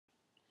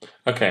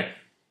Okay,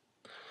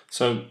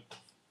 so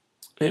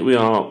here we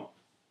are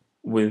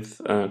with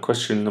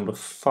question number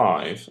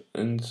 5,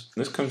 and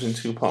this comes in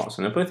two parts,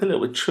 and they're both a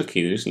little bit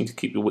tricky. You just need to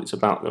keep your wits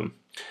about them.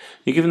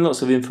 You're given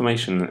lots of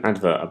information in an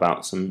advert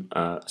about some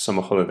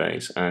summer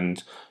holidays,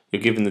 and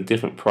you're given the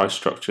different price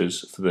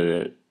structures for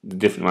the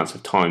different amounts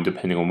of time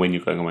depending on when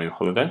you're going away on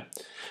holiday.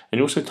 And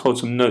you're also told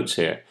some notes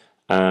here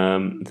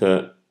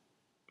that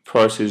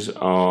prices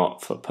are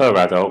for per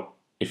adult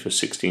if you're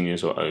 16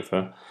 years or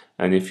over,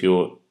 and if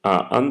you're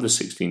under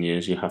 16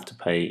 years, you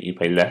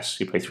pay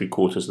less. You pay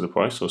 3/4 of the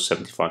price, or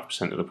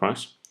 75% of the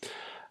price,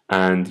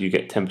 and you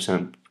get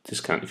 10%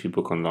 discount if you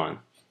book online.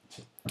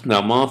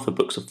 Now, Martha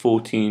books a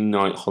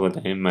 14-night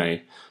holiday in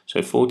May,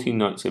 so 14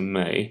 nights in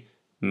May.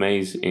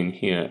 May's in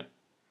here,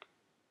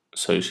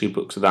 so she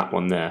books that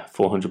one there,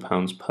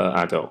 £400 per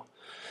adult,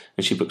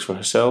 and she books for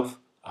herself,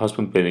 her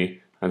husband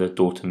Billy, and her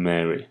daughter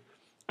Mary.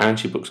 And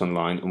she books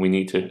online, and we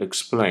need to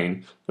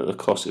explain that the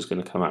cost is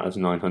going to come out as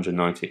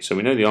 £990. So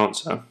we know the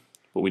answer,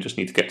 but we just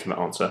need to get to that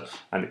answer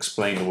and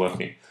explain the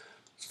working.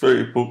 It's very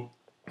important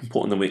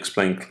that we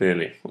explain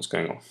clearly what's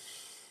going on.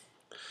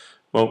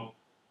 Well,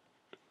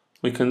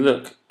 we can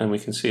look and we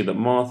can see that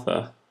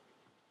Martha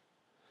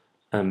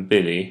and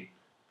Billy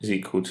is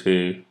equal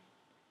to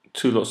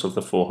 2 lots of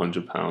the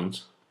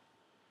 £400,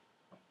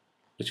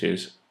 which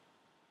is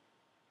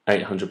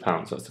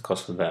 £800. That's the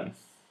cost for them.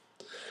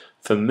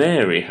 For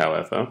Mary,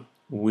 however,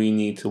 we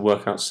need to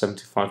work out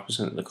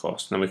 75% of the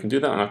cost. Now we can do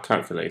that on our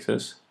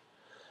calculators.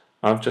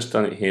 I've just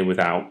done it here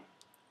without,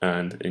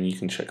 and you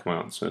can check my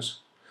answers.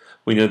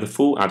 We know the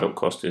full adult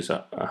cost is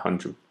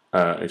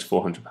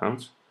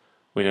 £400.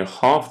 We know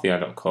half the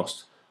adult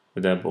cost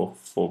would therefore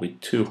be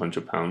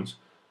 £200,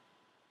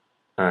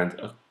 and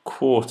a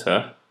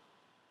quarter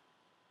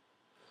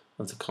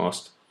of the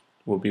cost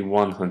will be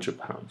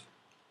 £100.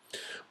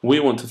 We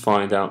want to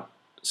find out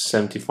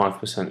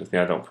 75% of the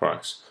adult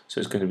price,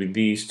 so it's going to be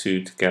these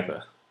two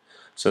together.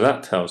 So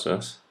that tells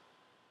us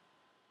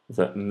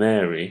that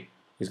Mary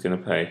is going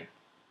to pay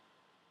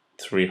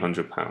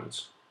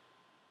 £300.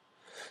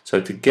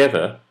 So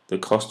together the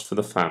cost for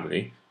the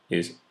family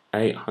is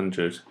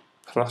 800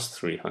 plus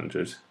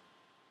 300,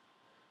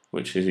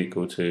 which is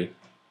equal to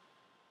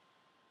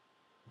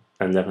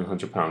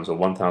 £1,100 or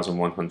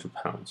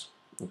 £1,100.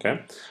 Okay,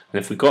 and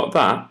if we got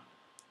that,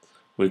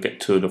 we get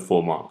 2 of the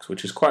 4 marks,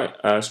 which is quite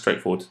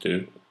straightforward to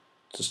do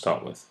to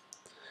start with.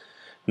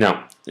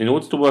 Now, in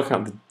order to work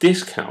out the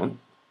discount,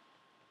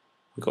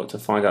 we've got to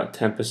find out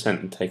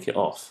 10% and take it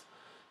off.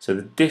 So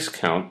the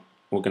discount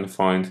we're going to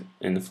find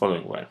in the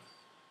following way.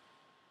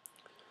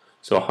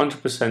 So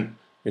 100%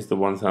 is the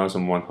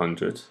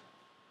 1,100.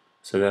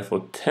 So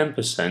therefore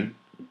 10%,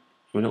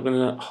 we're not going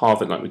to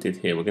halve it like we did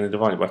here, we're going to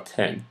divide it by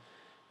 10,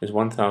 is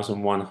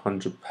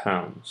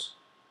 £1,100.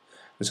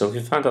 And so if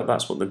we found out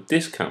that's what the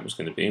discount was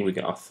going to be, we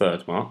get our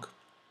 3rd mark.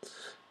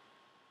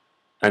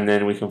 And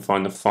then we can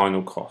find the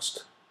final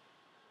cost.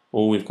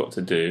 All we've got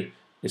to do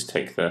is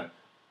take the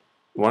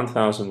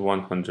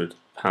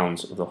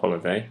 £1,100 of the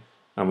holiday,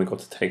 and we've got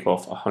to take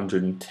off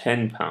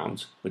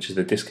 £110, which is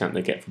the discount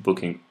they get for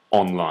booking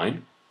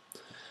online,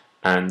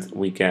 and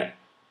we get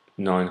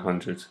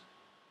 £990,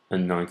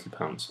 and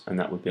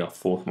that would be our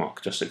 4th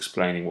mark, just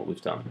explaining what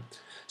we've done.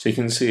 So you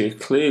can see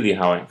clearly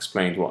how I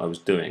explained what I was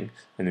doing,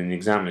 and in the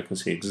examiner can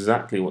see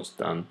exactly what's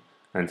done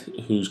and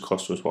whose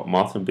cost was what.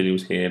 Martha and Billy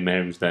was here,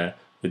 Mary was there,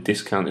 the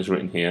discount is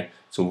written here,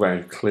 it's all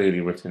very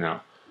clearly written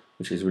out,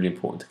 which is really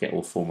important to get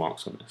all 4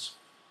 marks on this.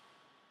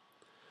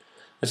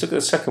 Let's look at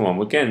the second one.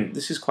 Again,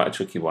 this is quite a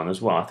tricky one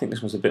as well. I think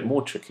this one's a bit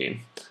more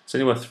tricky. It's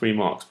only worth 3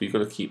 marks, but you've got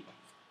to keep,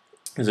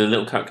 there's a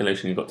little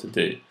calculation you've got to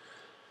do.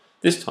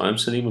 This time,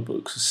 Salima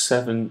books a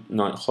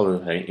 7-night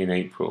holiday in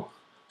April.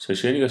 So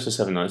she only goes for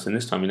 7 nights, and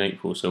this time in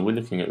April, so we're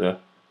looking at the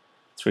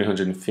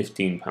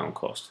 £315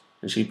 cost.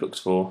 And she books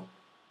for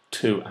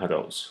 2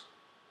 adults.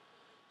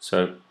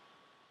 So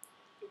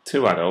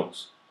 2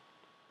 adults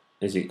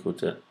is equal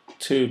to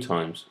 2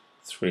 times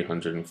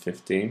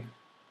 315,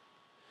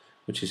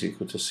 which is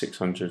equal to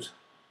 £630.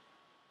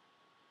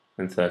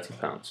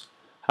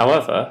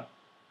 However,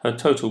 her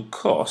total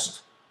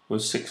cost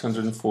was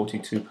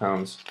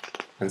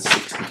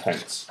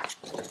 £642.60.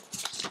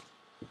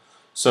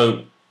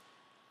 So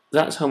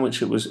that's how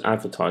much it was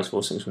advertised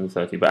for,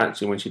 630. But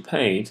actually, when she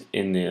paid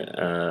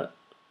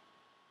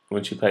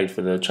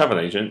for the travel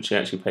agent, she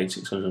actually paid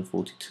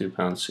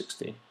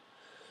 £642.60.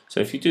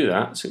 So if you do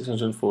that,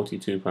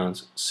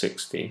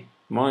 £642.60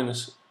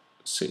 minus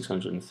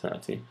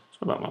 630.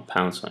 About my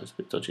pound sign, it's a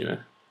bit dodgy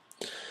there,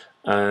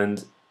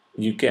 and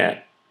you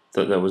get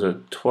that there was a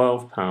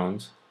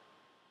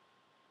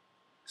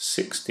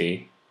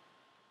 £12.60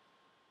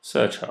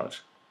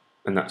 surcharge,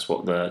 and that's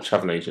what the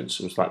travel agents,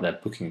 it was like their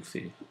booking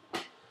fee.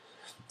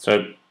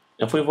 So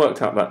if we've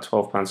worked out that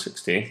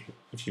 £12.60,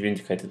 which you've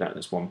indicated that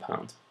as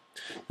 £1.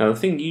 Now the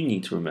thing you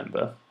need to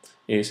remember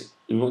is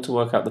we want to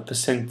work out the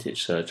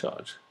percentage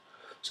surcharge.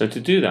 So to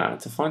do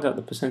that, to find out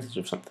the percentage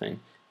of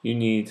something, you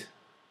need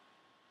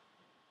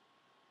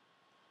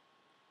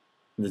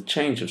the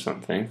change of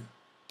something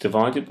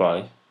divided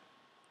by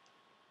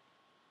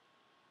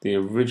the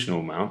original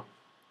amount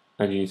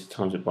and you need to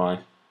times it by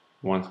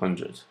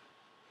 100.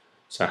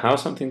 So how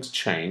something's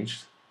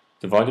changed,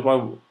 divided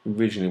by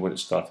originally what it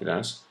started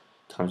as,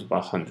 times it by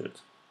 100.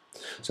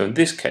 So in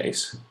this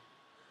case,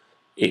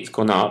 it's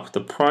gone up,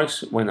 the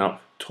price went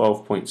up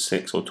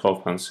 12.6 or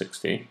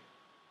 £12.60.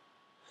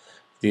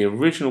 The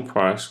original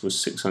price was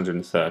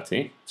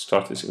 630,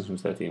 started at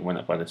 630 and went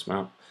up by this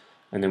amount,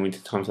 and then we need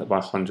to times that by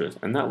 100,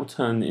 and that will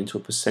turn into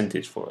a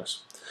percentage for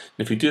us.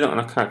 And if you do that on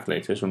our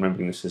calculators,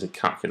 remembering this is a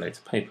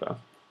calculator paper,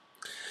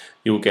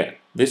 you will get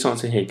this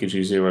answer here gives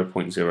you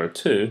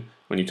 0.02.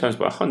 When you times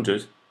by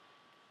 100,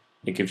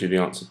 it gives you the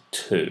answer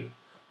 2,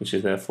 which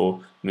is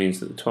therefore means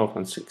that the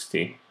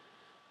 £12.60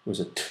 was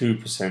a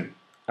 2%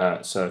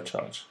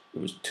 surcharge.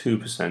 It was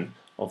 2%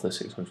 of the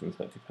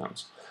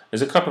 £630.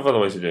 There's a couple of other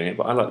ways of doing it,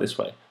 but I like this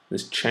way.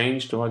 This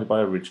change divided by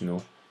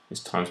original is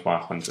times by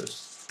 100.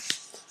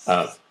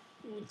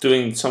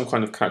 Doing some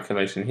kind of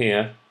calculation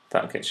here,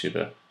 that gets you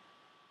the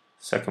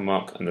second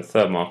mark, and the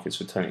third mark is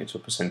for turning it to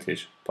a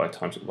percentage by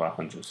times it by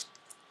 100.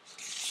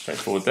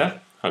 Straightforward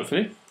there,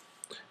 hopefully.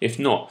 If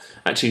not,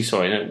 actually,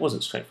 sorry, no, it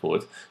wasn't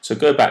straightforward. So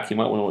go back, you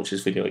might want to watch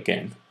this video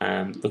again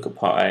and look at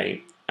part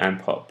A and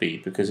part B,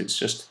 because it's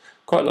just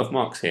quite a lot of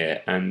marks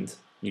here, and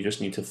you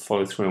just need to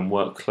follow through and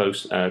work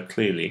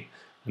clearly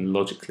and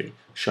logically,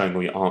 showing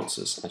all your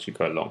answers as you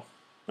go along.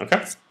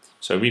 Okay?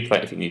 So replay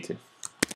it if you need to.